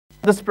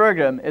This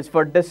program is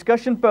for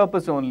discussion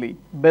purpose only.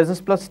 Business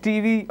Plus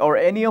TV or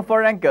any of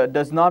our anchor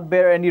does not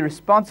bear any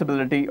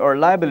responsibility or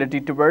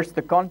liability towards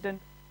the content.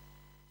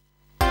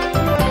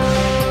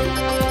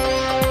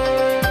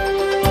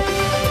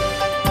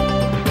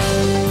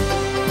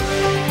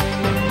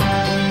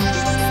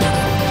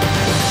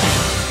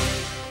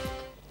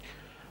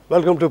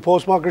 Welcome to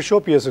Post Market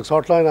Show PSX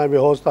Hotline. I'm your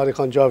host Tarique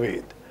and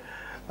Javed.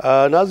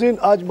 नाज़रीन,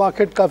 आज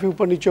market काफ़ी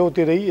ऊपर नीचे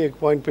होती रही, एक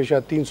point पे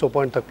शायद 300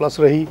 पॉइंट तक प्लस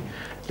रही,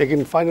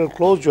 लेकिन फाइनल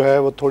क्लोज जो है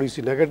वो थोड़ी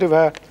सी नेगेटिव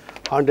है।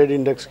 100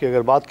 इंडेक्स की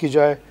अगर बात की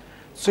जाए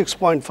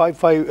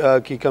 6.55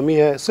 की कमी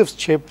है, सिर्फ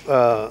 6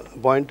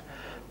 पॉइंट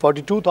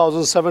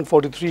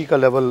 42,743 का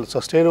लेवल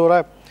सस्टेन हो रहा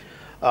है।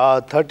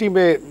 30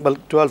 में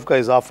 12 का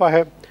इजाफा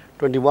है,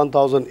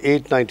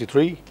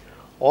 21,893।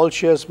 ऑल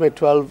शेयर्स में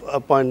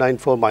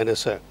 12.94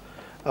 माइनस है।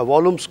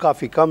 वॉल्यूम्स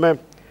काफ़ी कम है,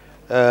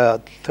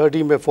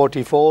 30 में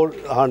 44,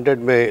 100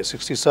 में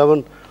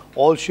 67,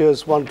 ऑल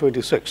शेयर्स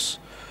 126।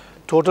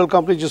 टोटल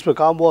कंपनी जिस पर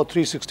काम हुआ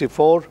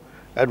 364,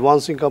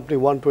 advancing company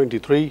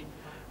 123,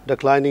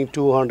 declining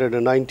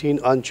 219,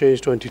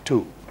 unchange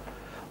 22।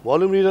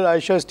 Volume leader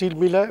Ayesha steel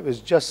mill है,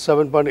 विच जस्ट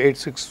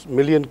 7.86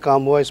 मिलियन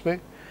काम हुआ इसमें।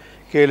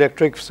 के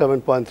इलेक्ट्रिक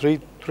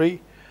 7.33,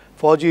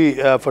 फौजी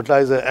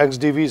fertiliser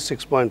XDV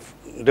 6.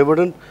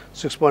 Dividend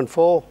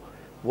 6.4,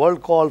 world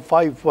call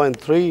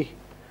 5.3,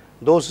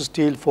 दोस्त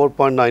steel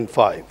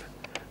 4.95।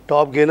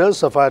 Top gainers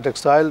sapphire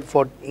textile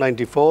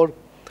 94,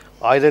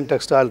 iron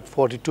textile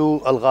 42,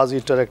 अलगाजी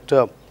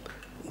tractor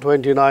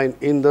 29,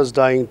 Indus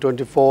dying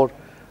 24,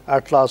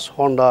 atlas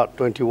Honda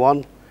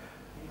 21।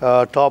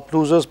 Top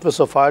losers में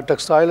sapphire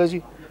textile है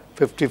जी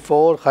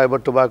 54, Khyber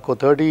tobacco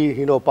 30,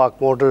 हिनो park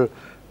motor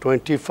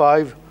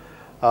 25,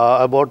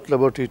 about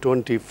liberty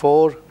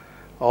 24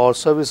 और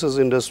सर्विसेज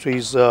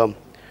इंडस्ट्रीज़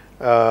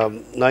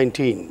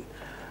 19।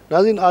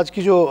 नाज़रीन, आज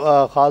की जो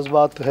ख़ास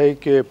बात है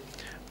कि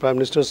प्राइम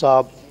मिनिस्टर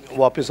साहब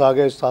वापस आ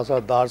गए, साथ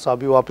साथ दार साहब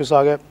भी वापस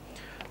आ गए।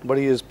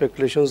 बड़ी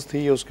स्पेकुलेशंस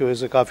थी, उसकी वजह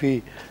से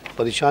काफ़ी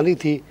परेशानी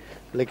थी,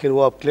 लेकिन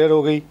वो अब क्लियर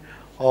हो गई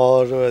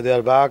और they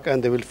are back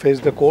and they will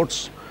face the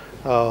courts.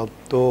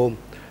 तो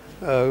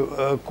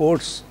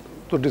कोर्ट्स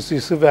तो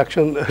डिसिसिव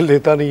एक्शन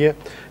लेता नहीं है,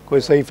 कोई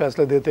सही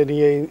फैसले देते नहीं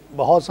है।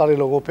 बहुत सारे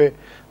लोगों पे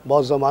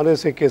बहुत ज़माने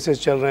से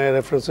केसेस चल रहे हैं,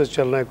 रेफरेंसेस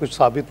चल रहे हैं, कुछ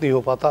साबित नहीं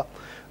हो पाता।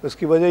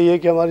 इसकी वजह ये है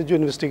कि हमारी जो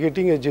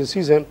इन्वेस्टिगेटिंग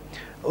एजेंसीज़ हैं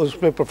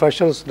उसमें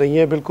प्रोफेशनल्स नहीं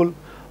है बिल्कुल,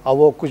 और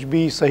वो कुछ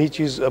भी सही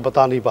चीज़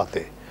बता नहीं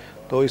पाते,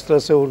 तो इस तरह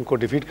से उनको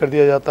डिफीट कर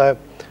दिया जाता है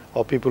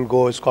और पीपल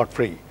गो स्कॉट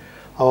फ्री।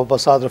 हमारे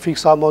पास साथ रफ़ीक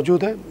साहब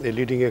मौजूद हैं, a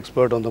leading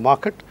expert on the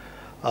market.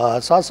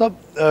 साथ साथ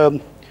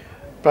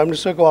प्राइम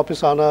मिनिस्टर को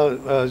वापस आना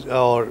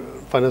और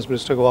फाइनेंस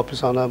मिनिस्टर को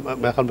वापस आना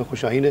मेरे ख्याल में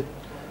खुशाइन है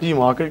जी।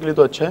 मार्केट के लिए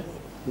तो अच्छा है,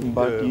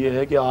 बट ये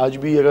है कि आज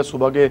भी अगर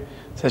सुबह के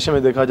सेशन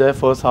में देखा जाए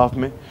फर्स्ट हाफ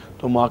में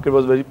तो market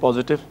was very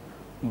positive,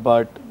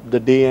 but the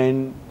day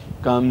and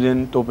comes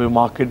in तो फिर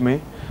मार्केट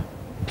में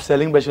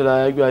सेलिंग प्रेशर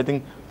आया कि आई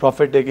थिंक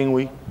प्रॉफिट टेकिंग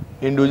हुई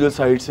इंडिविजुअल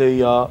साइड से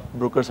या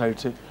ब्रोकर साइड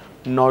से,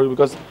 नॉट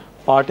बिकॉज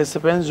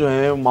पार्टिसिपेंट्स जो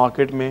हैं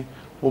मार्केट में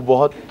वो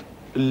बहुत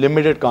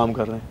लिमिटेड काम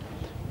कर रहे हैं,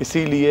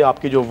 इसीलिए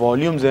आपके जो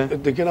वॉल्यूम्स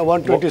हैं देखिए ना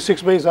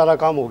 126 में ही सारा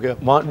काम हो गया।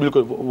 वहाँ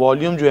बिल्कुल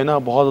वॉल्यूम जो है ना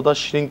बहुत ज़्यादा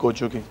श्रिंक हो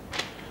चुके हैं।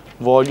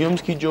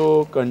 वॉल्यूम्स की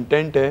जो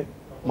कंटेंट है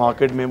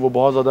मार्केट में वो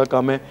बहुत ज़्यादा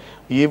कम है।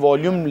 ये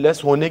वॉल्यूम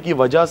लेस होने की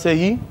वजह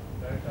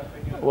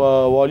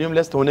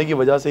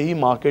से ही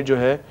मार्केट जो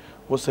है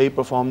वो सही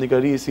परफॉर्म नहीं कर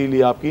रही,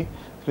 इसीलिए आपकी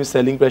इसमें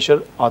सेलिंग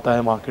प्रेशर आता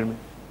है मार्केट में।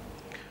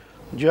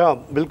 जी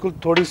हाँ, बिल्कुल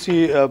थोड़ी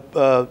सी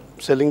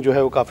सेलिंग जो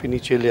है वो काफ़ी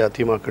नीचे ले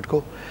आती है मार्केट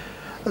को।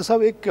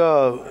 साहब एक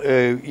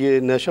ये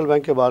नेशनल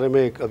बैंक के बारे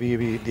में एक अभी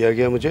दिया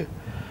गया मुझे,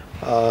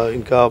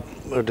 इनका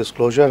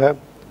डिस्क्लोजर है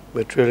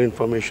मटेरियल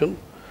इंफॉर्मेशन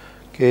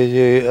कि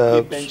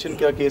ये पेंशन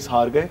क्या केस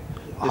हार गए,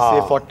 इससे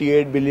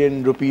 48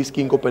 बिलियन रुपीस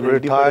की इनको पेनल्टी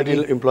रिटायर्ड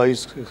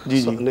एम्प्लॉइज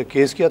ने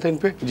केस किया था इन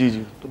पे। जी जी,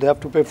 तो दे हैव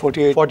टू पे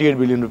 48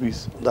 billion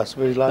rupees. That's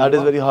very large. That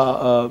is very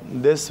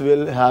this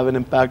will have an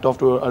impact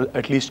of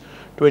at least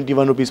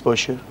 21 rupees पर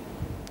शेयर।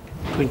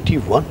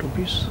 21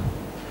 रुपीस,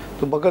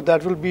 तो मगर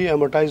that will be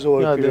एमोर्टाइज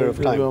over period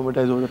of time.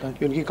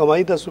 उनकी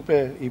कमाई 10 रुपये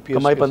है, ईपीएस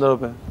कमाई 15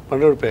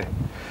 रुपये,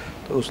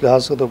 तो उस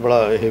लिहाज से तो बड़ा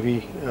हेवी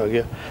आ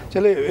गया।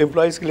 चले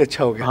एम्प्लॉइज़ के लिए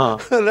अच्छा हो गया,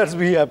 हाँ। Let's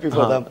be happy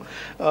for them.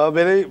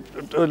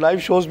 मेरे लाइव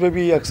शोज़ में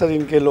भी अक्सर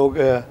इनके लोग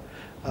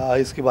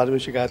इसके बारे में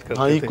शिकायत करते थे।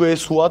 हाँ, ये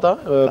केस हुआ था,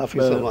 काफ़ी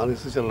सम्मानित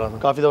से चल रहा था,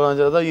 काफ़ी दफा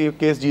चल रहा था, ये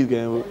केस जीत गए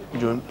हैं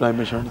जो प्राइम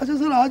मिनिस्टर। अच्छा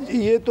सर, आज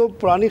ये तो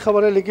पुरानी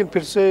खबर है लेकिन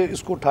फिर से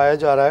इसको उठाया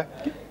जा रहा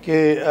है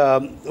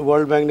कि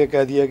वर्ल्ड बैंक ने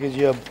कह दिया कि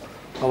जी अब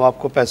हम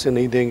आपको पैसे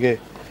नहीं देंगे।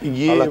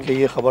 हालांकि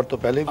ये खबर तो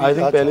पहले भी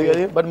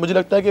पहले, बट मुझे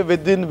लगता है कि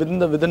विद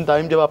इन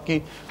टाइम जब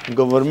आपकी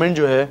गवर्नमेंट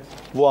जो है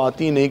वो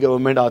आती नई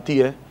गवर्नमेंट आती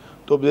है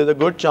तो there is a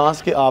good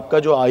chance कि आपका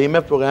जो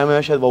IMF प्रोग्राम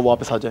है शायद वो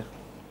वापस आ जाए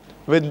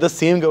with the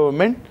same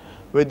government,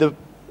 with the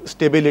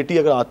stability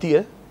अगर आती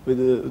है,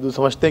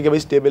 समझते हैं कि भाई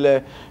स्टेबल है,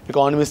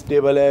 इकॉनमी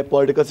स्टेबल है,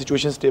 पॉलिटिकल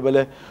सिचुएशन स्टेबल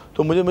है,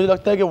 तो मुझे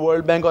लगता है कि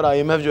वर्ल्ड बैंक और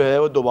IMF जो है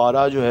वो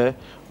दोबारा जो है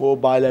वो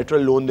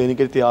बायलैटरल लोन देने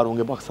के लिए तैयार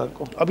होंगे पाकिस्तान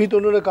को। अभी तो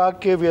उन्होंने कहा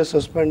कि we are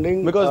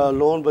suspending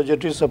loan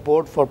budgetary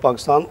support for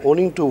Pakistan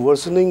owning to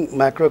worsening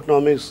macro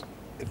economics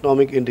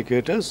economic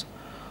indicators.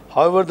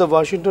 However, the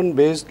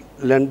Washington-based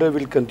lender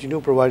will continue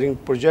providing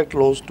project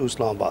loans to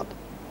Islamabad.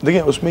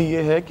 देखिए उसमें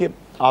ये है कि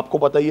आपको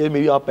पता ही है,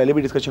 मेरी आप पहले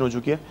भी डिस्कशन हो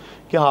चुकी है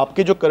कि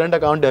आपके जो करंट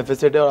अकाउंट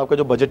डेफिसिट है और आपका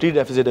जो बजटरी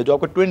डेफिसिट है, जो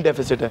आपका ट्विन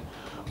डेफिसिट है,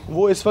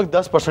 वो इस वक्त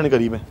 10% के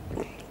करीब है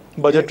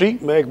बजटरी।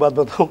 मैं एक बात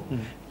बताऊं,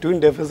 twin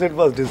deficit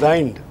was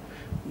designed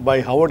bye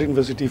Harvard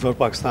university for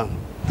Pakistan.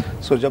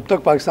 सो जब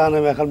तक पाकिस्तान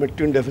है मेरे ख्याल में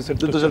ट्विन डेफिसिट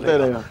तो चलता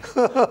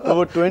रहेगा। तो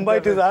वो ट्विन बाय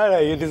डिजाइन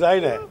है, ये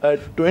डिज़ाइन है।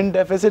 ट्विन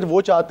डेफिसिट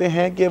वो चाहते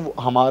हैं कि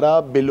हमारा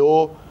बिलो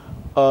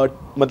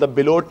मतलब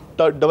बिलो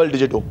डबल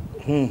डिजिट हो,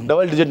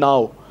 डबल डिजिट ना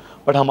हो,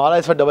 बट हमारा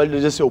इस वक्त डबल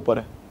डिजिट से ऊपर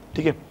है,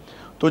 ठीक है।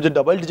 तो जो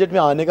डबल डिजिट में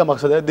आने का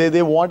मकसद है,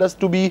 they want us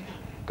to be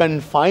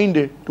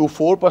confined to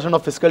 4%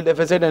 of fiscal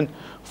deficit and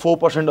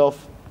 4%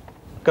 of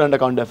current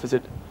account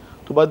deficit.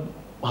 तो बस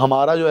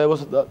हमारा जो है वो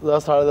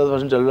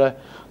 10-10.5% चल रहा है।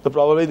 तो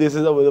probably this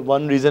is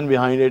one reason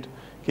behind it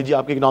कि जी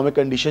आपकी इकोनॉमिक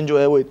कंडीशन जो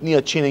है वो इतनी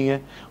अच्छी नहीं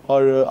है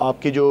और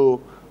आपकी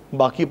जो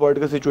बाकी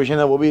पॉलिटिकल सिचुएशन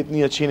है वो भी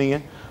इतनी अच्छी नहीं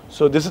है।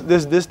 So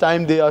this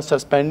time they are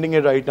suspending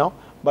it right now,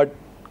 but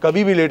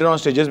कभी भी लेटर ऑन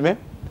स्टेजेस में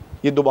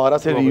ये दोबारा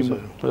से री हो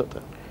जाता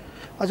है।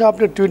 अच्छा,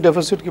 आपने ट्विन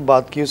डेफिसिट की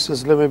बात की, इस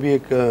सिलसिले में भी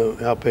एक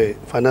यहाँ पे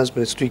फाइनेंस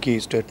मिनिस्ट्री की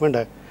स्टेटमेंट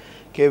है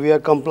कि we are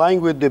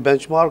complying with the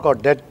benchmark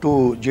और date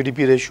to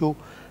GDP ratio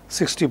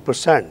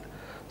 60%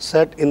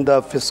 set in the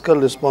Fiscal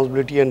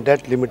Responsibility and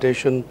Debt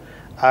Limitation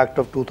Act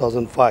of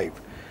 2005,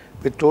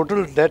 with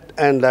total debt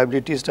and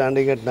liability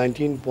standing at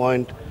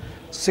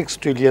 19.6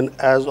 trillion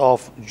as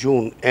of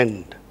June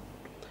end.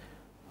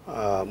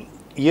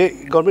 ये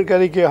government कह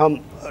रही है कि हम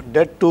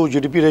date to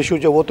GDP ratio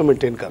जो वो तो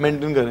maintain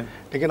करें,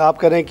 लेकिन आप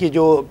कह रहे हैं कि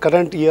जो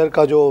करंट ईयर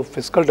का जो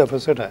फिस्कल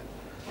डेफिसिट है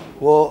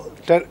वो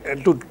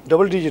टू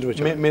डबल डिजिट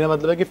में मेरा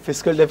मतलब है कि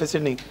फिस्कल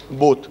डेफिसिट नहीं,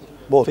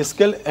 both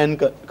fiscal and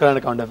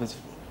current account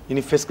deficit,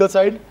 यानी fiscal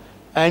side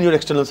and your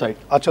external side.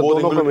 अच्छा,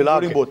 दोनों को मिला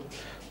के बोथ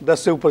 10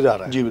 से ऊपर जा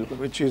रहा है। जी बिल्कुल,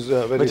 which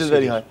is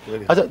very high.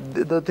 अच्छा,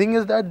 the thing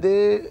is that they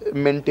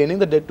maintaining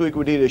the debt to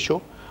equity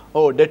ratio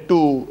और date to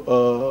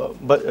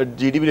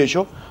GDP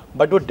ratio,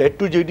 but वो डेट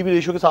टू जीडीपी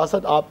रेशियो के साथ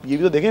साथ आप ये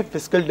भी तो देखें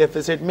फिस्कल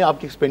डेफिसिट में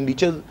आपकी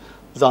एक्सपेंडिचर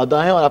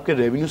ज़्यादा है और आपके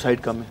रेवेन्यू साइड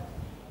कम है।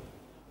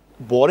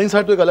 बोरिंग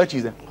साइड तो एक अलग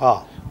चीज़ है,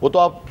 हाँ, वो तो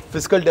आप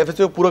फिस्कल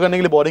डेफिसिट को पूरा करने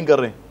के लिए बोरिंग कर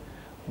रहे हैं,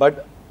 बट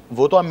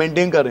वो तो आप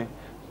मेंटेन कर रहे हैं,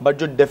 बट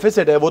जो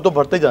डेफिसिट है वो तो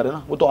बढ़ते जा रहे हैं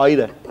ना, वो तो आ ही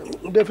रहा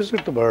है।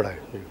 डेफिसिट तो बढ़ रहा है,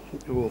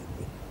 वो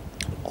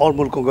और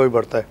मुल्कों का भी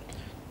बढ़ता है।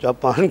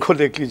 जापान को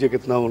देख लीजिए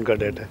कितना उनका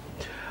डेट है।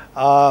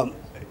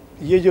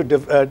 ये जो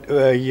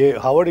ये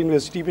हार्वर्ड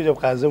यूनिवर्सिटी पे जब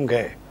काज़म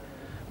गए,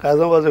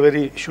 काज़म was a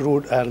very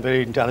shrewd and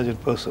very intelligent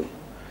person.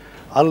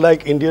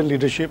 Unlike Indian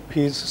leadership,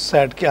 he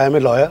said कि I M a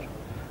lawyer,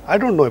 I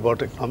don't know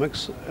about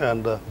economics,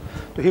 and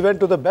तो he went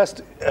to the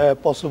best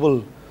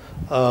possible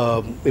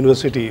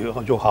university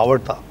जो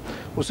Harvard था।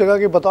 उससे कहा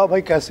कि बताओ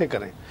भाई कैसे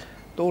करें।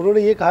 तो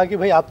उन्होंने ये कहा कि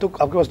भाई आपके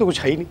पास तो कुछ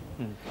है ही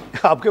नहीं,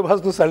 आपके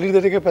पास तो सैलरी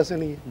देने के पैसे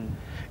नहीं है।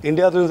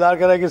 इंडिया तो इंतजार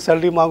कर रहा है कि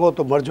सैलरी मांगो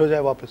तो मर्ज हो जाए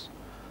वापस।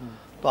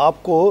 तो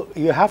आपको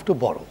you have to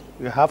borrow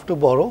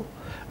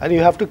and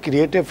you have to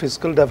create a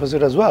fiscal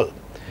deficit as well,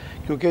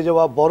 क्योंकि जब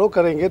आप बोरो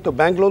करेंगे तो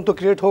बैंक लोन तो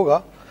क्रिएट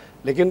होगा,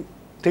 लेकिन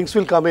things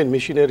will come in,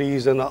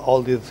 machineries and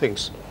all these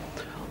things,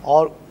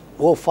 और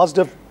वो फर्स्ट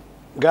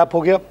गैप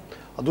हो गया।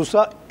 और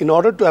दूसरा, in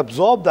order to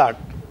absorb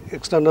that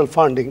external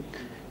funding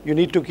you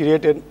need to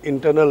create an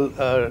internal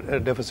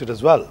deficit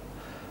as well,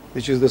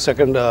 which is the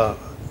second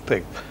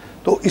thing.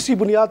 तो इसी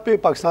बुनियाद पे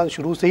पाकिस्तान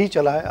शुरू से ही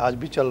चला है, आज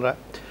भी चल रहा है।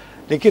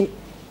 लेकिन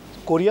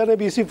कोरिया ने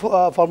भी इसी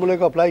फार्मूले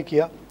को अप्लाई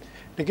किया,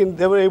 लेकिन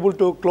they were able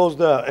to close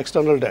the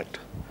external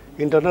debt.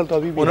 Internal तो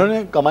अभी भी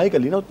उन्होंने कमाई कर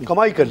ली ना,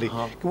 कमाई कर ली,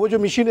 हाँ। कि वो जो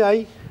मशीनें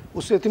आई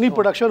उससे इतनी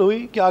प्रोडक्शन हुई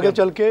कि आगे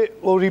चल के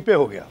वो रीपे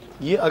हो गया।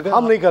 ये अगर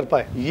हम नहीं कर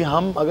पाए, ये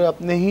हम अगर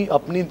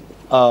अपनी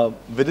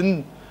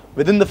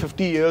within the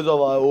 50 years of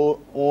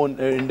our own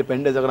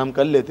independence अगर हम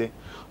कर लेते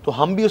तो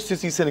हम भी उस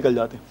चीज़ से निकल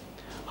जाते।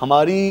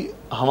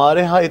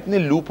 हमारे यहाँ इतने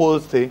लूप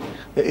होल्स थे,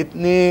 या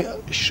इतने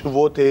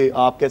वो थे,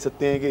 आप कह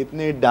सकते हैं कि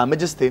इतने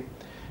डैमेजेस थे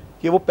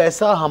कि वो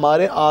पैसा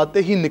हमारे आते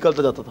ही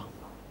निकलता जाता था।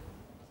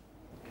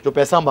 जो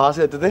पैसा हम बाहर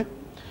से लेते थे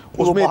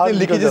उसमें इतने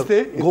लीकेजेस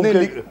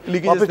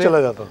थे, चला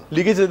जाता था,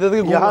 लीकेज रहते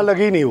थे कि यहाँ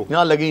लगे ही नहीं,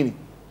 यहाँ लगे ही नहीं।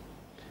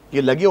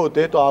 ये लगे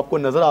होते तो आपको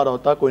नज़र आ रहा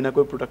होता कोई ना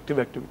कोई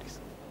प्रोडक्टिव एक्टिविटीज़।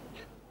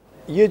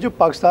 ये जो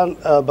पाकिस्तान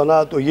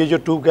बना, तो ये जो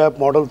टू गैप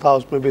मॉडल था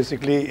उसमें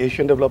basically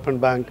Asian development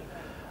bank,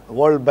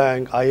 world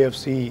bank,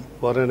 IFC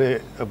वगैरह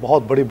ने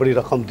बहुत बड़ी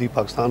रकम दी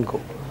पाकिस्तान को।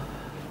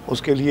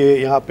 उसके लिए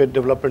यहाँ पे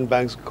डेवलपमेंट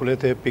बैंक्स खुले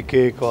थे,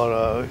 पिकेक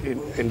और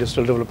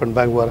इंडस्ट्रियल डेवलपमेंट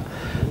बैंक वगैरह,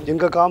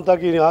 जिनका काम था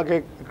कि यहाँ के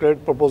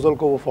क्रेडिट प्रपोजल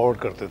को वो फॉरवर्ड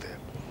करते थे।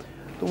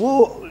 तो वो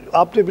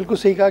आपने बिल्कुल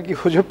सही कहा कि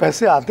वो जो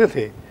पैसे आते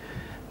थे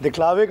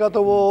दिखलावे का,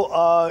 तो वो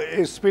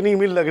स्पिनिंग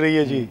मिल लग रही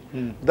है जी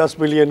 10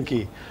 बिलियन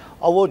की,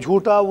 और वो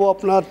झूठा वो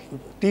अपना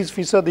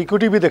 30%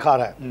 इक्विटी भी दिखा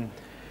रहा है,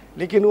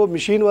 लेकिन वो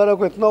मशीन वाला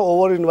को इतना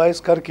ओवर इन्वाइस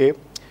करके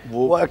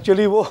वो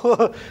एक्चुअली वो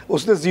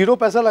उसने ज़ीरो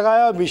पैसा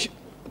लगाया,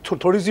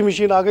 थोड़ी सी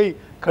मशीन आ गई,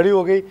 खड़ी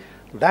हो गई,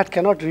 दैट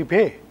कैन नॉट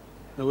रीपे।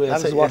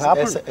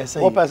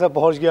 वो पैसा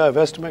पहुंच गया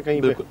वेस्ट में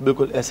कहीं पे।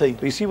 बिल्कुल ऐसा ही।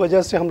 तो इसी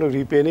वजह से हम लोग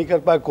रीपे नहीं कर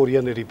पाए,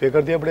 कोरिया ने रीपे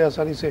कर दिया बड़े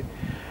आसानी से।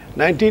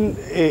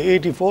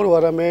 1984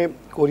 वगैरह में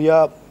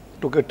कोरिया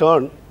टुक ए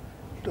टर्न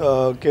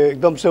कि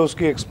एकदम से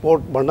उसकी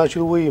एक्सपोर्ट बढ़ना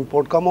शुरू हुई,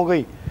 इंपोर्ट कम हो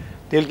गई,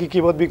 तेल की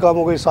कीमत भी कम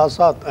हो गई साथ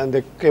साथ, and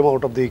they came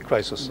out of the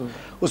crisis.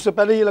 उससे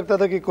पहले ये लगता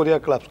था कि कोरिया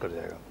कोलैप्स कर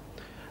जाएगा,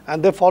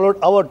 and they followed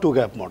our to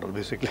gap model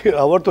basically.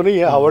 Our तो नहीं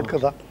है, हार्वर्ड का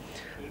था।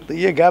 तो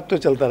ये गैप तो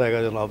चलता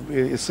रहेगा जनाब,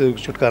 इससे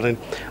छुटकारा नहीं।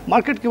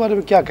 मार्केट के बारे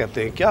में क्या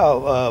कहते हैं, क्या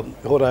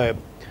हो रहा है?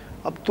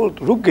 अब तो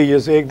रुक गई है,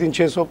 से एक दिन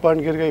 600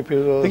 पॉइंट गिर गई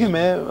फिर। देखिए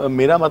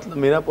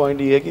मेरा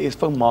पॉइंट ये है कि इस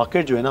वक्त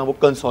मार्केट जो है ना वो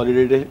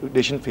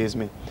कंसोलिडेशन फेज़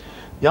में,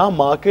 यहाँ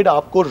मार्केट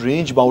आपको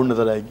रेंज बाउंड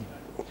नज़र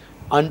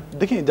आएगी।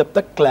 देखिए जब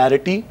तक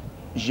क्लैरिटी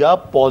या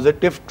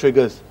पॉजिटिव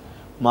ट्रिगर्स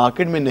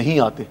मार्केट में नहीं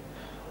आते,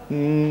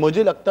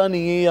 मुझे लगता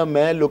नहीं है, या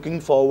मैं लुकिंग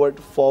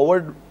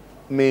फॉरवर्ड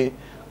में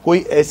कोई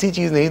ऐसी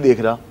चीज़ नहीं देख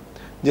रहा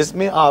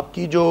जिसमें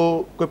आपकी जो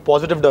कोई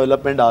पॉजिटिव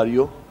डेवलपमेंट आ रही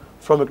हो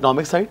from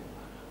economic side,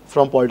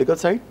 from political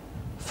side,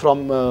 from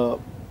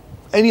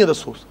any other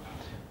source.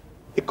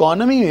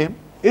 Economy में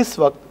इस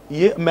वक्त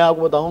ये मैं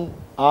आपको बताऊं,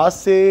 आज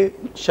से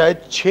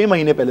शायद 6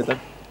 महीने पहले तक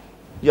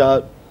या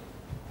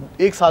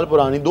 1 साल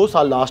पुरानी, 2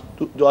 साल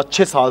लास्ट जो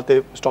अच्छे साल थे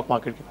स्टॉक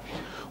मार्केट के,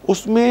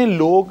 उसमें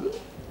लोग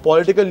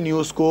पॉलिटिकल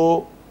न्यूज़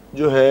को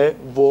जो है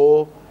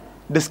वो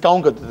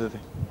डिस्काउंट कर देते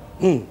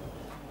थे।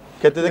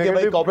 कहते थे कि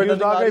भाई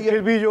कॉर्पोरेट आ रही है,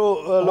 फिर भी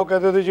जो लोग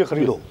कहते थे जी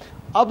खरीदो।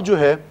 अब जो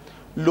है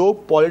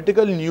लोग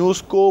पॉलिटिकल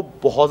न्यूज़ को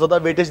बहुत ज़्यादा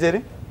वेटेज दे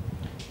रहे हैं।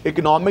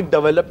 इकोनॉमिक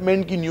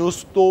डेवलपमेंट की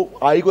न्यूज़ तो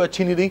आई कोई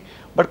अच्छी नहीं रही,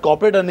 बट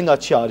कॉर्पोरेट अर्निंग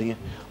अच्छी आ रही है।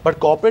 बट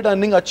कॉर्पोरेट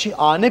अर्निंग अच्छी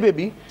आने पे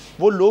भी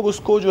वो लोग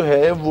उसको जो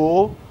है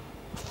वो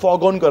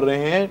फॉरगॉन कर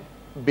रहे हैं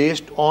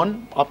बेस्ड ऑन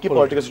आपकी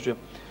पॉलिटिकल सिचुएशन।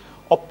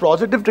 और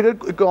पॉजिटिव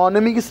ट्रिगर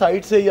इकोनॉमी की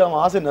साइड से या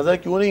वहाँ से नज़र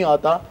क्यों नहीं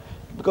आता?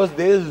 Because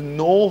there is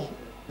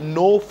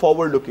no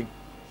forward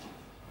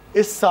looking.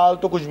 इस साल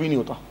तो कुछ भी नहीं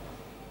होता,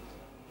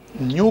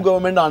 न्यू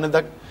गवर्नमेंट आने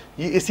तक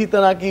ये इसी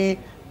तरह की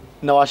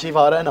नवाज शरीफ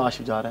आ रहा है, नवाज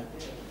शरीफ जा रहा है,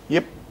 ये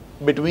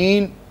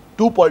बिटवीन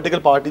 2 पॉलिटिकल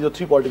पार्टी, जो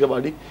 3 पॉलिटिकल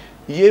पार्टी,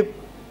 ये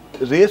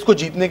रेस को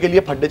जीतने के लिए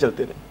फड्डे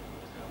चलते रहे।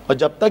 और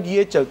जब तक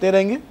ये चलते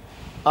रहेंगे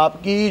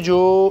आपकी जो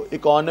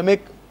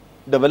इकोनॉमिक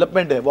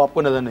डेवलपमेंट है वो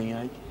आपको नज़र नहीं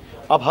आएगी।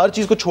 आप हर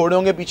चीज़ को छोड़े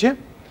होंगे पीछे,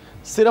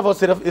 सिर्फ और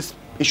सिर्फ इस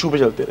इशू पे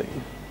चलते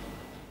रहेंगे।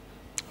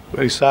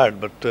 Very sad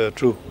but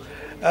true.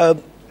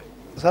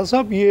 Sir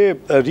साहब, ये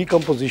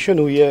रिकम्पोजिशन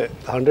हुई है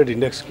 100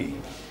 इंडेक्स की,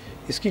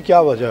 इसकी क्या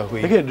वजह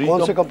हुई?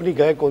 कौन से कंपनी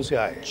गए, कौन से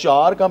आए?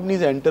 4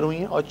 कंपनीज एंटर हुई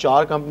हैं और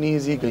 4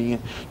 कंपनीज ही गई हैं।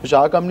 जो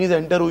 4 कंपनीज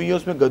एंटर हुई है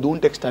उसमें गदून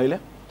टेक्सटाइल है,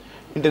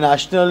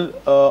 इंटरनेशनल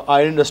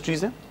आयरन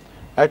इंडस्ट्रीज़ है,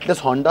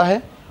 एटलस होंडा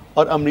है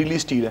और अमरीली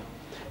स्टील है।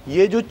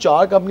 ये जो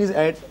 4 कंपनीज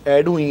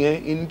ऐड हुई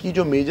हैं, इनकी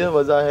जो मेजर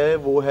वजह है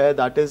वो है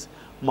that is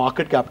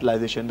market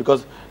capitalisation,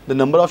 because the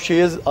number of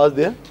shares are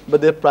there but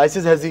there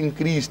prices has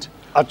increased.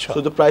 अच्छा,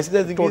 so the prices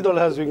has increased,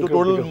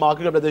 total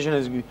market capitalization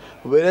has increased,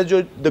 whereas जो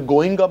the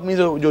going companies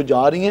जो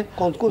जा रही हैं,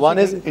 one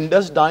is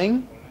Indus Dyeing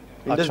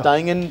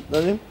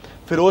and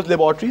Firoz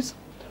laboratories,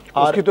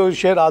 उसकी तो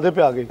share आधे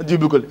पे आ गई। जी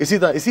बिल्कुल,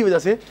 इसी वजह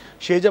से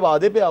शेयर जब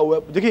आधे पे आ हुआ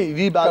है, देखिए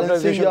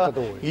रीबैलेंसिंग या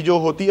ये जो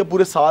होती है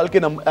पूरे साल के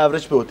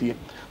एवरेज पे होती है,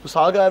 तो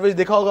साल का एवरेज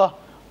देखा होगा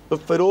तो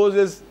Firoz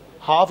is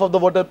half of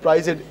the water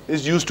price it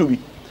is used to be.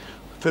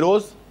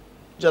 Firoz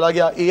चला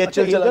गया, AHL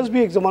चला। इंडस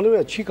भी एक ज़माने में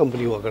अच्छी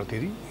कंपनी हुआ करती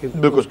थी,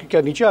 बिल्कुल। उसकी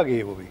क्या नीचे आ गई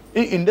है वो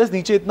भी? इंडस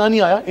नीचे इतना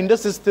नहीं आया,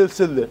 इंडस इज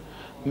स्टिल देयर।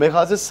 मेरे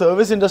ख्याल से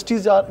सर्विस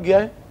इंडस्ट्रीज गया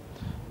है,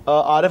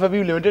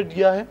 RFIB लिमिटेड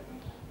गया है,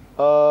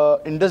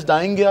 इंडस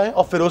डाइंग गया है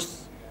और फिरोज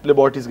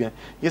लेबोरेटरीज गए हैं।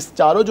 ये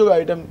चारों जो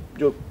आइटम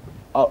जो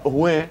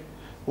हुए हैं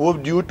वो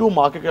ड्यू टू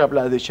मार्केट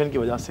कैपिटलाइजेशन की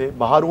वजह से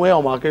बाहर हुए हैं,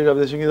 और मार्केट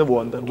कैपिटलाइजेशन की वजह से वो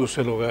अंदर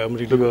दूसरे लोग हैं,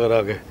 अमरीकी वगैरह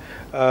आ गए।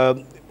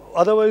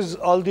 Otherwise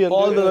all the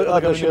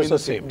other shares are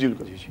same. जी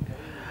जी।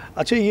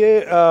 अच्छा, ये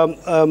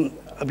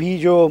अभी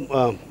जो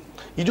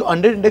ये जो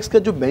 100 इंडेक्स का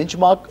जो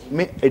बेंचमार्क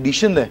में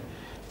एडिशन है,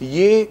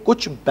 ये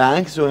कुछ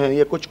बैंक्स जो हैं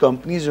या कुछ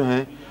कंपनीज जो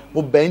हैं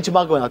वो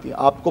बेंचमार्क बनाती है।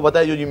 आपको पता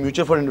है जो ये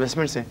म्यूचुअल फंड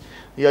इन्वेस्टमेंट्स हैं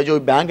या जो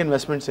बैंक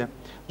इन्वेस्टमेंट्स हैं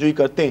जो ये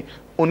करते हैं,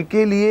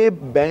 उनके लिए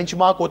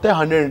बेंचमार्क होता है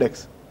 100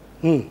 इंडेक्स।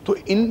 तो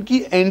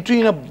इनकी एंट्री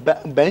इन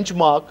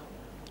बेंचमार्क,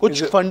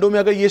 कुछ फंडों में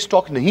अगर ये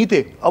स्टॉक नहीं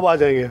थे अब आ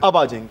जाएंगे।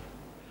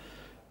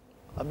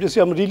 अब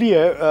जैसे अमरीली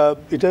है,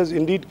 it has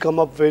Indeed come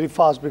up very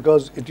fast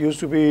because it used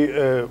to be,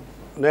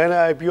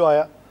 नया IPO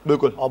आया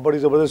बिल्कुल, और बड़ी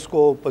ज़बरदस्त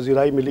को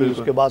पजीराई मिली।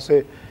 उसके बाद से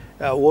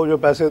वो जो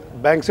पैसे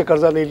बैंक से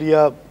कर्जा नहीं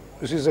लिया,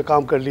 उसी से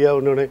काम कर लिया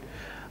उन्होंने,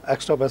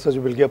 एक्स्ट्रा पैसा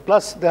जो मिल गया।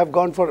 Plus they have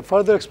gone for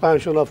further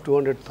expansion of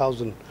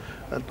 200,000,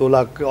 2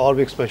 lakh और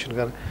भी एक्सपेंशन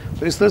कर।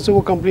 तो इस तरह से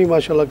वो कंपनी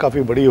माशाल्लाह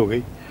काफ़ी बड़ी हो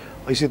गई।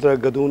 इसी तरह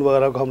गदून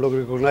वगैरह को हम लोग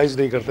रिकॉग्नाइज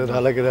नहीं करते थे,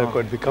 हालांकि there are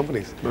quite big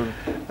companies.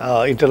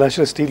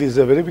 International steel is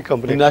a very big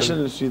company,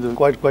 national steel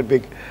quite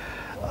big.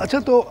 अच्छा,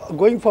 तो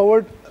गोइंग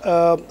फॉरवर्ड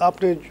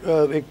आपने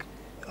एक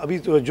अभी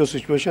तो जो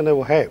सिचुएशन है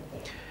वो है,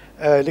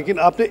 लेकिन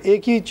आपने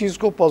एक ही चीज़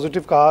को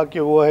पॉजिटिव कहा कि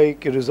वो है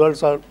कि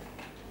results are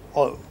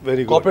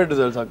very good, corporate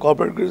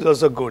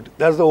results are good.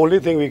 That's the only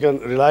thing we can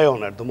rely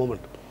on at the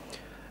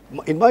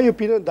moment. In my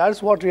opinion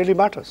that's what really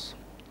matters.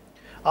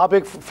 आप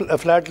एक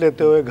फ्लैट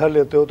लेते हो, एक घर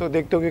लेते हो, तो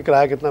देखते हो कि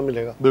किराया कितना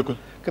मिलेगा, बिल्कुल,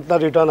 कितना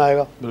रिटर्न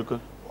आएगा, बिल्कुल।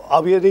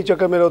 अब ये नहीं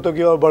चक्कर में रहते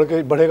कि और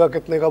बढ़ेगा,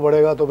 कितने का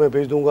बढ़ेगा तो मैं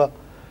भेज दूंगा।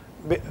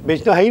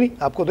 बेचना है ही नहीं,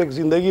 आपको तो एक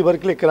ज़िंदगी भर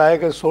के लिए किराए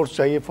का सोर्स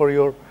चाहिए for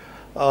your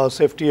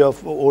safety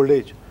of old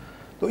age.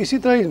 तो इसी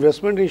तरह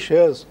इन्वेस्टमेंट इन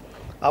शेयर्स,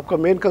 आपका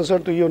मेन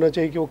कंसर्न तो ये होना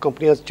चाहिए कि वो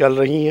कंपनियाँ चल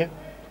रही हैं,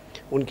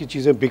 उनकी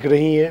चीज़ें बिक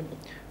रही हैं,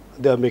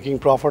 दे आर मेकिंग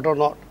प्रॉफिट और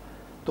नॉट।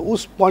 तो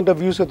उस पॉइंट ऑफ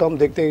व्यू से तो हम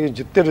देखते हैं कि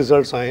जितने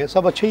रिजल्ट्स आए हैं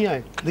सब अच्छे ही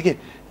आए। देखिए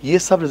ये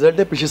सब रिजल्ट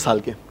है पिछले साल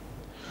के।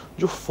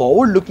 जो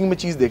फॉरवर्ड लुकिंग में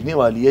चीज़ देखने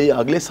वाली है या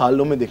अगले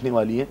सालों में देखने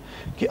वाली है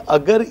कि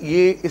अगर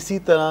ये इसी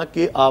तरह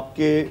के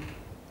आपके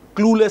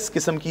क्लूलेस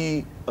किस्म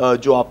की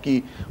जो आपकी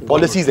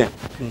पॉलिसीज़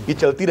हैं ये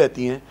चलती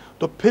रहती हैं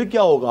तो फिर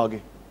क्या होगा आगे।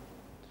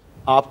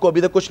 आपको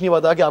अभी तक कुछ नहीं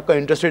पता कि आपका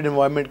इंटरेस्ट रेट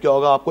एनवायरनमेंट क्या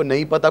होगा, आपको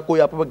नहीं पता, कोई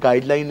आपके पास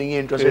गाइडलाइन नहीं है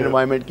इंटरेस्ट रेट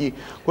एनवायरनमेंट की,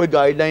 कोई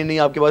गाइडलाइन नहीं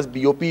है आपके पास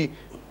बीओपी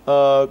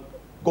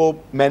को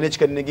मैनेज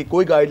करने की,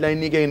 कोई गाइडलाइन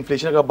नहीं कि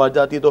इन्फ्लेशन अगर बढ़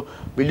जाती है तो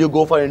will you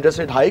go for interest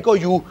rate hike और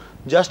you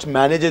just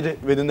manage it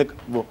with in the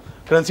वो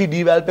करेंसी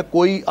डीवैल पे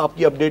कोई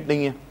आपकी अपडेट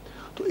नहीं है।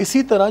 तो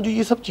इसी तरह जो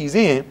ये सब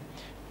चीज़ें हैं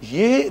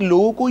ये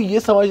लोगों को ये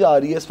समझ आ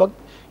रही है इस वक्त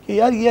कि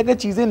यार ये अगर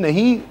चीज़ें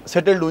नहीं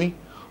सेटल्ड हुई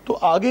तो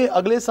आगे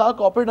अगले साल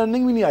कॉर्पोरेट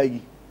अर्निंग भी नहीं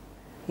आएगी।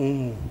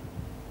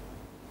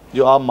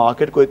 जो आप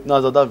मार्केट को इतना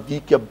ज़्यादा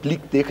वीक या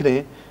ब्लिक देख रहे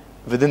हैं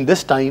with in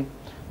this time,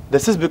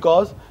 this is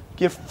because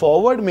कि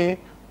फॉरवर्ड में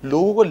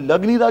लोगों को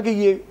लग नहीं रहा कि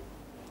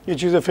ये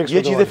चीज़ें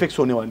फिक्स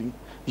होने वाली हैं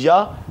या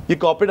ये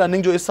कॉर्पोरेट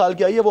अर्निंग जो इस साल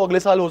की आई है वो अगले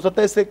साल हो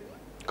सकता है इससे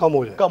कम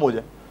हो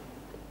जाए।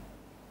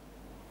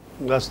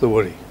 That's the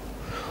worry.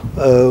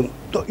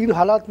 तो इन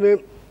हालात में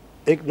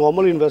एक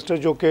नॉर्मल इन्वेस्टर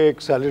जो कि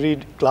एक सैलरी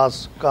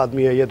क्लास का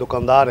आदमी है या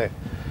दुकानदार है,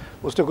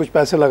 उसने कुछ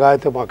पैसे लगाए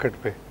थे मार्केट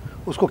पे,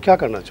 उसको क्या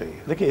करना चाहिए?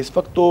 देखिए इस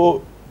वक्त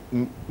तो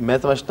मैं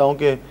समझता हूँ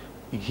कि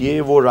ये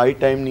वो राइट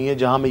टाइम नहीं है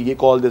जहाँ मैं ये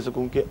कॉल दे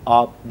सकूँ कि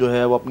आप जो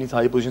है वो अपनी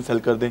सारी पोजीशन सेल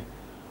कर दें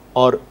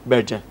और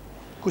बैठ जाएं।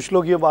 कुछ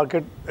लोग ये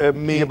मार्केट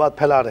में ये बात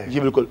फैला रहे हैं। जी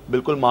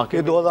बिल्कुल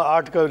मार्केट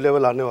 2008 का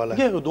लेवल आने वाला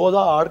है।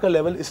 2008 का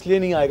लेवल इसलिए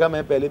नहीं आएगा,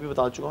 मैं पहले भी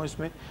बता चुका हूँ,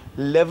 इसमें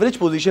लेवरेज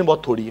पोजीशन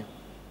बहुत थोड़ी है।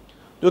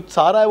 जो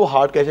सारा है वो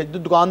हार्ड कैश है, जो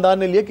दुकानदार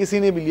ने लिया किसी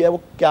ने भी लिया है वो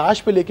कैश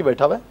पे लेके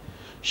बैठा हुआ है,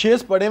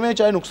 शेयर्स पड़े हुए हैं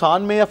चाहे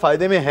नुकसान में या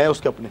फ़ायदे में है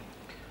उसके अपने,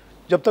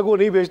 जब तक वो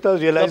नहीं बेचता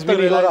रियलाइज भी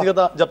नहीं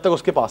करता जब तक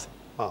उसके पास है।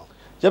 हाँ,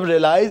 जब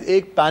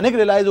एक पैनिक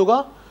रियलाइज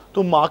होगा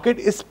तो मार्केट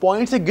इस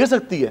पॉइंट से गिर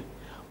सकती है,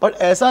 पर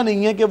ऐसा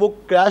नहीं है कि वो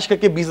क्रैश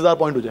करके 20,000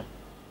 पॉइंट हो जाए।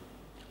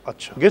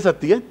 अच्छा, गिर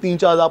सकती है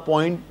 3-4 हज़ार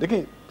पॉइंट।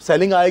 देखिए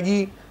सेलिंग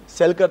आएगी,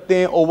 सेल करते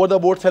हैं, ओवर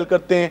द बोर्ड सेल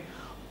करते हैं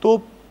तो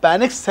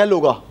पैनिक सेल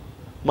होगा,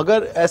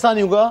 मगर ऐसा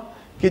नहीं होगा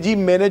कि जी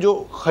मैंने जो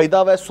ख़रीदा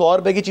हुआ है 100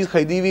 रुपये की चीज़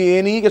खरीदी हुई,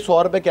 ये नहीं है कि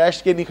 100 रुपये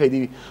कैश के नहीं खरीदी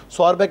हुई,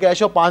 100 रुपये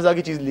कैश और 5,000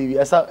 की चीज़ ली हुई,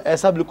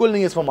 ऐसा बिल्कुल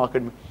नहीं है इस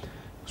मार्केट में।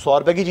 100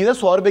 रुपये की चीज़ है,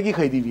 100 रुपये की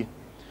खरीदी हुई है,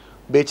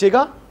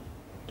 बेचेगा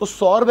तो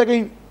 100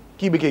 रुपये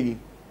की बिकेगी।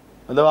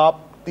 मतलब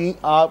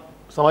आप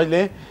समझ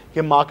लें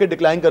कि मार्केट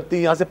डिक्लाइन करती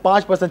है यहाँ से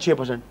 5%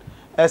 6%,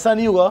 ऐसा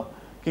नहीं होगा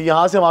कि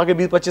यहाँ से मार्केट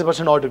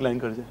 20-25% और डिक्लाइन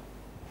कर जाए।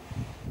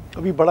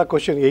 अभी बड़ा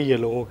क्वेश्चन यही है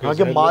लोगों के,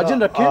 हाँ,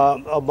 मार्जिन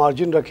रखें,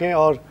 मार्जिन रखें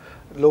और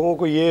लोगों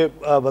को ये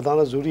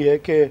बताना ज़रूरी है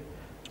कि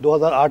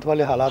 2008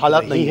 वाले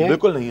हालात नहीं हैं,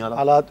 बिल्कुल नहीं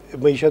हालात।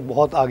 मईशत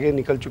बहुत आगे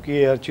निकल चुकी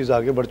है, हर चीज़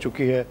आगे बढ़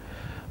चुकी है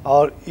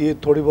और ये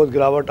थोड़ी बहुत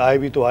गिरावट आए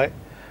भी तो आए,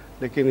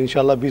 लेकिन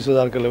इंशाल्लाह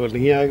 20,000 का लेवल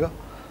नहीं आएगा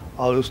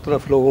और उस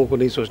तरफ लोगों को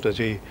नहीं सोचना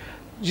चाहिए।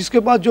 जिसके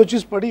बाद जो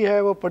चीज़ पड़ी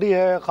है वो पड़ी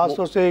है,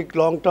 ख़ासतौर से एक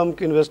लॉन्ग टर्म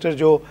इन्वेस्टर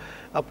जो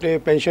अपने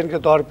पेंशन के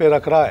तौर पे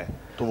रख रहा है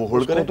तो वो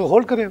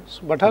होल्ड करे,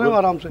 बैठा रहे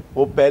आराम से।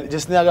 वो पहले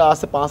जिसने अगर आज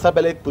से 5 साल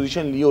पहले एक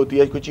पोजीशन ली होती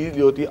है, कोई चीज़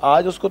ली होती है,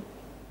 आज उसको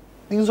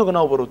 300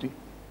 गुना ऊपर होती।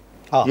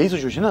 हाँ, यही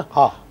सिचुएशन है।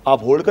 हाँ,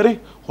 आप होल्ड करें,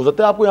 हो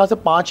सकता है आपको यहाँ से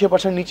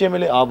 5-6% नीचे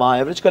मिले, आप वहाँ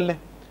एवरेज कर लें,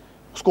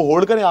 उसको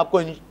होल्ड करें।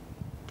 आपको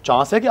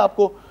चांस है कि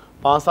आपको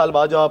 5 साल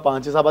बाद जब आप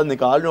 5-6 साल बाद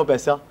निकाल रहे हो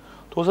पैसा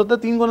तो हो सकता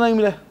है 3 गुना ही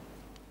मिले।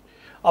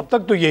 अब तक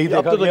तो यही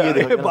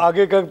देखा,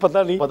 आगे का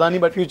पता नहीं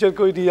बट फ्यूचर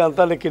कोई नहीं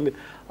जानता, लेकिन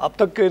अब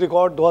तक के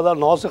रिकॉर्ड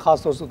 2009 से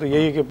खास तौर से तो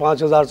यही है कि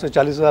 5,000 से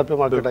 40,000 पे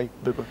मार्केट आई।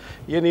 बिल्कुल,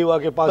 ये नहीं हुआ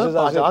कि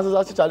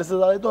 50,000 से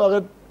 40,000 है तो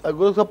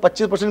अगर उसका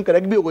 25%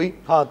 करेक्ट भी हो गई,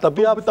 हाँ, तब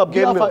भी आप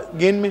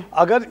गेन में।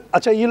 अगर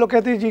अच्छा ये लोग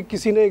कहते हैं जी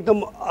किसी ने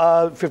एकदम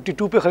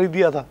 52 पे खरीद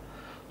दिया था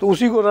तो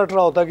उसी को रट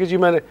रहा होता है कि जी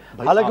मैंने,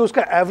 हालांकि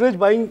उसका एवरेज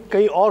बाइंग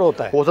कहीं और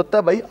होता है। हो सकता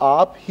है भाई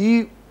आप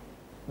ही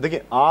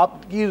देखिए,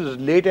 आपकी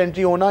लेट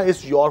एंट्री होना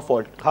इज योर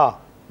फॉल्ट, हाँ,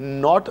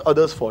 नॉट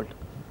अदर्स फॉल्ट।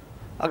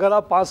 अगर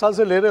आप 5 साल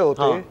से ले रहे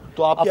होते, हाँ,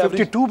 तो आप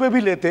 52 पे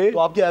भी लेते तो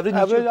आपकी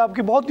एवरेज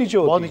आपकी बहुत नीचे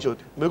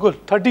होती, बिल्कुल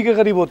 30 के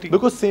करीब होती,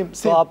 बिल्कुल सेम।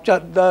 तो आप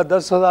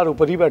 10,000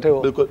 ऊपर ही बैठे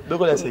हो।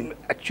 बिल्कुल ऐसे ही।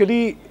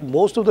 Actually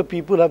most of the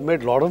people have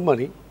made lot of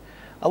money.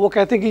 अब वो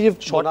कहते हैं कि ये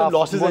शॉर्ट टर्म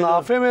लॉसेस,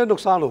 मुनाफे में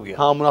नुकसान हो गया।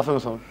 हाँ, मुनाफे में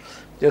नुकसान।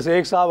 जैसे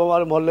एक साहब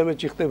हमारे मोहल्ले में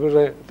चीखते फिर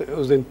रहे थे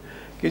उस दिन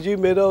कि जी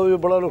मेरा ये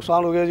बड़ा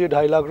नुकसान हो गया जी,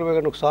 2.5 लाख रुपए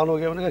का नुकसान हो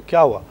गया। मैंने कहा क्या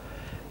हुआ?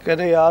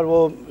 कहते यार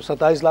वो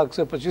 27 लाख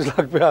से 25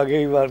 लाख पे आ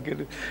गई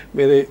मार्केट,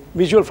 मेरे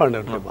म्यूचुअल फंड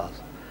है उनके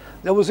पास।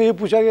 जब उसे ये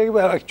पूछा गया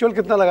कि एक्चुअल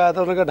कितना लगाया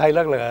था, उन्होंने कहा 2.5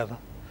 लाख लगाया था।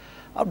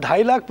 अब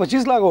 2.5 लाख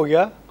 25 लाख हो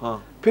गया।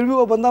 हाँ, फिर भी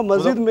वो बंदा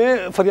मस्जिद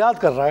में फरियाद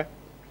कर रहा है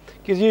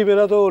कि जी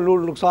मेरा तो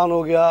नुकसान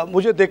हो गया,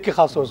 मुझे देख के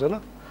खास तौर से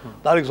ना,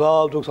 तारिक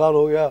साहब नुकसान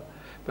हो गया।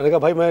 मैंने कहा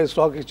भाई मैं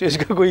स्टॉक एक्सचेंज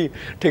का कोई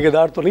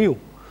ठेकेदार तो नहीं हूँ,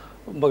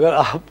 मगर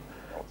आप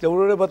जब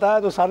उन्होंने बताया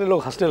तो सारे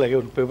लोग हंसने लगे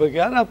उन पर कि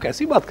यार आप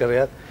कैसी बात कर रहे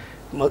हैं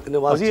यार,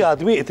 नमाजी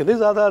आदमी इतने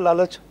ज़्यादा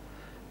लालच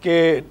कि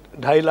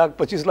 2.5 लाख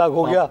 25 लाख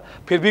हो गया,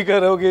 फिर भी कह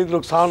रहे हो कि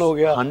नुकसान हो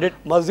गया, 100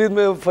 मस्जिद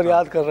में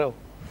फरियाद कर रहे हो।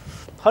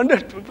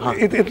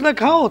 100 इतना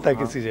कहाँ होता है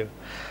किसी जगह।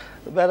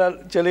 बहरहाल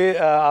चलिए,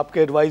 आपके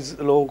एडवाइस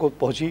लोगों को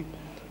पहुँची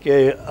कि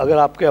अगर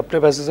आपके अपने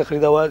पैसे से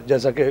ख़रीदा हुआ,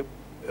 जैसा कि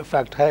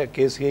फैक्ट है,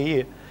 केस यही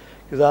है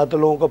कि ज़्यादातर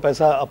लोगों का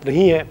पैसा अपना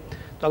ही है,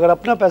 तो अगर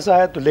अपना पैसा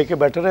है तो लेके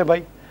बैठे रहें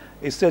भाई,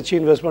 इससे अच्छी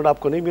इन्वेस्टमेंट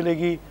आपको नहीं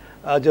मिलेगी।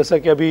 जैसा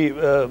कि अभी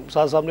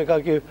साहब साहब ने कहा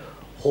कि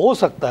हो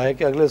सकता है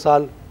कि अगले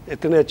साल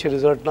इतने अच्छे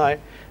रिजल्ट ना आए,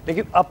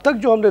 लेकिन अब तक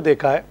जो हमने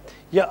देखा है,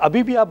 या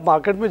अभी भी आप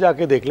मार्केट में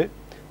जाके देख लें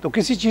तो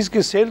किसी चीज़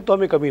की सेल तो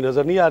हमें कमी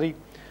नज़र नहीं आ रही।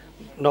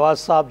 नवाज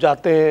साहब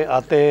जाते हैं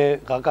आते हैं,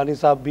 काकानी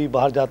साहब भी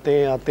बाहर जाते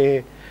हैं आते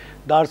हैं,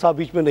 डार साहब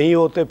बीच में नहीं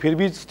होते, फिर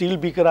भी स्टील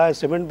बिक रहा है,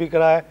 सीमेंट बिक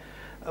रहा है,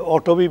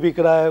 ऑटो भी बिक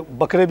रहा है,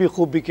 बकरे भी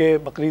खूब बिके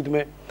बकरीद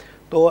में।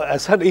 तो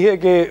ऐसा नहीं है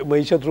कि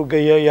मईशत रुक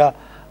गई है या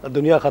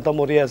दुनिया ख़त्म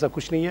हो रही है, ऐसा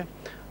कुछ नहीं है।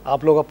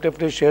 आप लोग अपने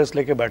अपने शेयर्स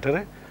लेके बैठे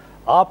रहें।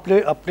 आपने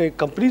अपने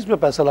कंपनीज़ में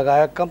पैसा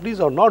लगाया,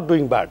 companies are not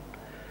doing bad,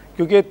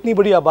 क्योंकि इतनी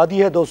बड़ी आबादी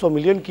है 200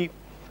 मिलियन की,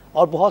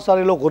 और बहुत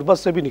सारे लोग गुर्बत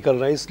से भी निकल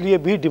रहे हैं, इसलिए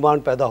भी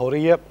डिमांड पैदा हो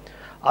रही है।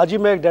 आज ही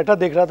मैं एक डाटा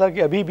देख रहा था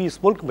कि अभी भी इस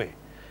मुल्क में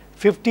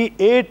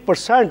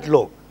 58%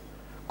 लोग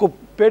को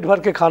पेट भर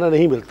के खाना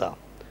नहीं मिलता।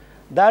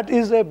 That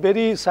is a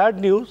very sad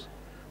news,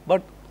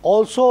 but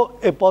also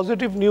a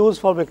positive news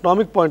from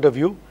economic point of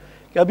view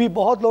कि अभी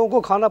बहुत लोगों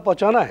को खाना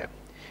पहुँचाना है।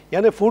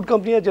 यानी फूड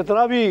कंपनियाँ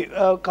जितना भी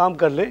काम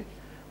कर ले,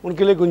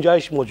 उनके लिए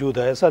गुंजाइश मौजूद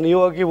है। ऐसा नहीं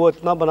होगा कि वो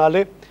इतना बना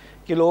ले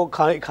कि लोग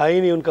खाए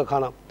ही नहीं उनका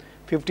खाना।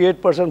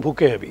 58%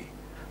 भूखे हैं अभी,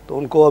 तो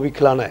उनको अभी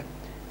खिलाना है।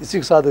 इसी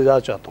के साथ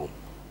इजाज़त चाहता हूँ।